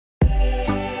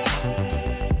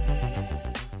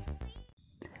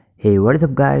Hey, what is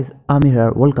up guys? I'm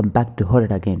here. Welcome back to Hodot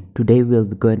again. Today we'll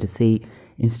be going to see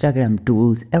Instagram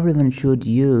tools everyone should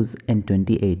use in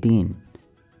 2018.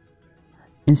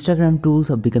 Instagram tools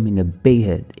are becoming a big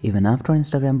hit even after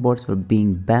Instagram bots were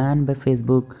being banned by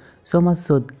Facebook, so much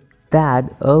so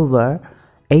that over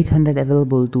 800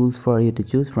 available tools for you to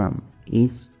choose from.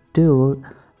 Each tool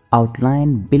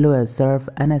outlined below a serve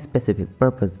and a specific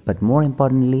purpose, but more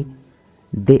importantly,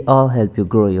 they all help you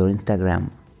grow your Instagram.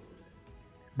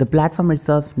 The platform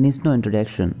itself needs no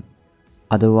introduction,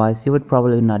 otherwise you would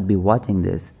probably not be watching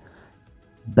this.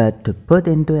 But to put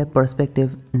into a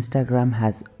perspective, Instagram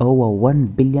has over 1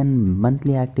 billion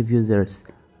monthly active users.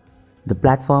 The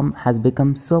platform has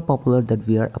become so popular that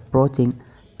we are approaching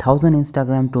 1000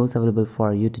 Instagram tools available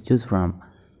for you to choose from.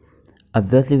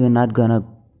 Obviously, we're not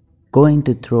going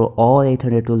to throw all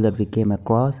 800 tools that we came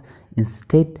across.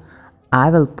 Instead, I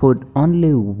will put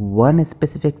only one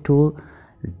specific tool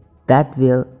that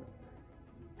we'll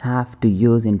have to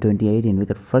use in 2018.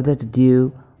 Without further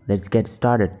ado, let's get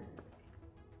started.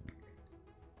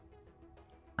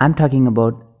 I'm talking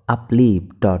about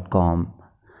Upleap.com.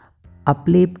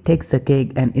 Upleap takes the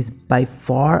cake and is by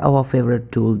far our favorite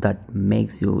tool that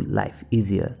makes your life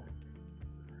easier.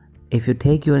 If you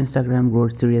take your Instagram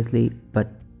growth seriously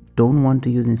but don't want to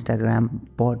use Instagram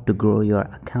bot to grow your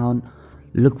account,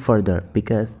 look further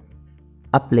because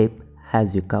Upleap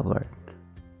has you covered.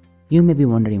 You may be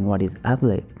wondering, what is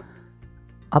Upleap?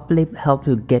 Upleap helps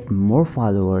you get more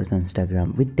followers on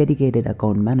Instagram with dedicated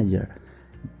account manager.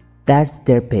 That's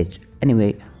their pitch.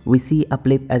 Anyway, we see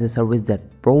Upleap as a service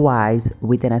that provides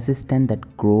with an assistant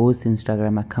that grows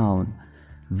Instagram account.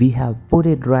 We have put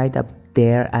it right up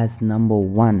there as number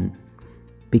one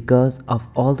because of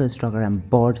all the Instagram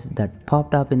bots that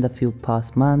popped up in the few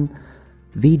past months.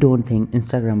 We don't think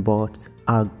Instagram bots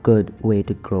are a good way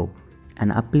to grow,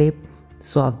 and Upleap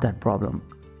solve that problem.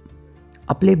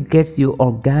 Upleap gets you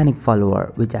organic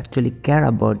follower which actually care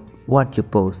about what you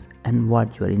post and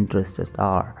what your interests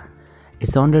are. It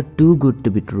sounded too good to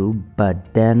be true,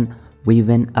 but then we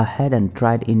went ahead and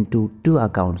tried into two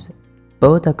accounts.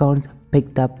 Both accounts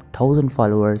picked up 1000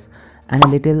 followers and a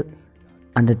little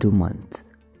under 2 months.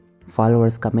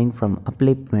 Followers coming from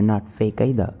Upleap were not fake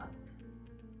either.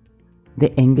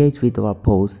 They engage with our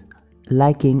posts,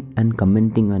 liking and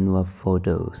commenting on our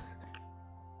photos.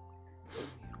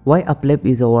 Why Upleap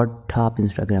is our top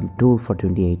Instagram tool for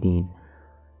 2018?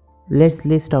 Let's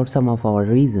list out some of our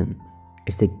reasons.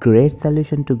 It's a great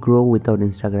solution to grow without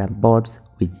Instagram bots,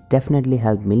 which definitely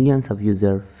help millions of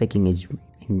users faking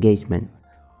engagement.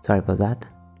 Sorry about that.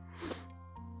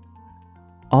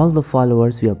 All the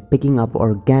followers we are picking up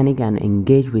organic and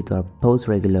engage with our posts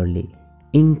regularly.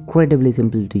 Incredibly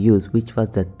simple to use, which was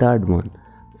the third one.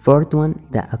 Fourth one,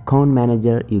 the account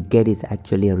manager you get is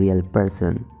actually a real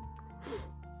person.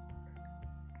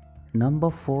 Number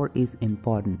 4 is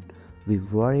important. We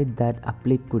worried that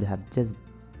Upleap could have just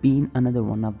been another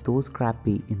one of those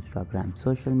crappy Instagram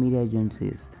social media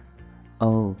agencies.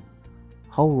 Oh,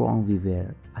 how wrong we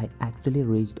were. I actually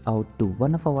reached out to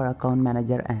one of our account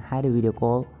manager and had a video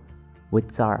call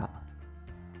with Sarah,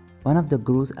 one of the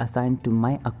gurus assigned to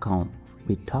my account.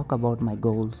 We talk about my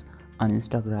goals on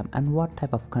Instagram and what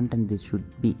type of content they should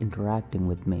be interacting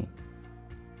with me.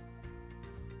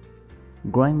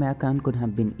 Growing my account could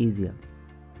have been easier.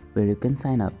 Where you can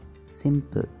sign up.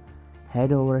 Simple.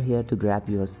 Head over here to grab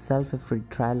yourself a free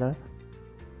trailer.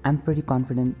 I'm pretty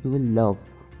confident you will love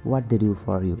what they do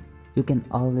for you. You can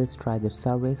always try the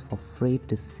service for free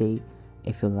to see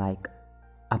if you like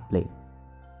Upleap.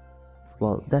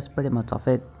 Well, that's pretty much of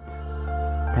it.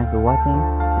 Thanks for watching.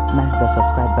 Smash the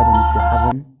subscribe button if you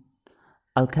haven't.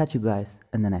 I'll catch you guys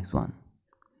in the next one.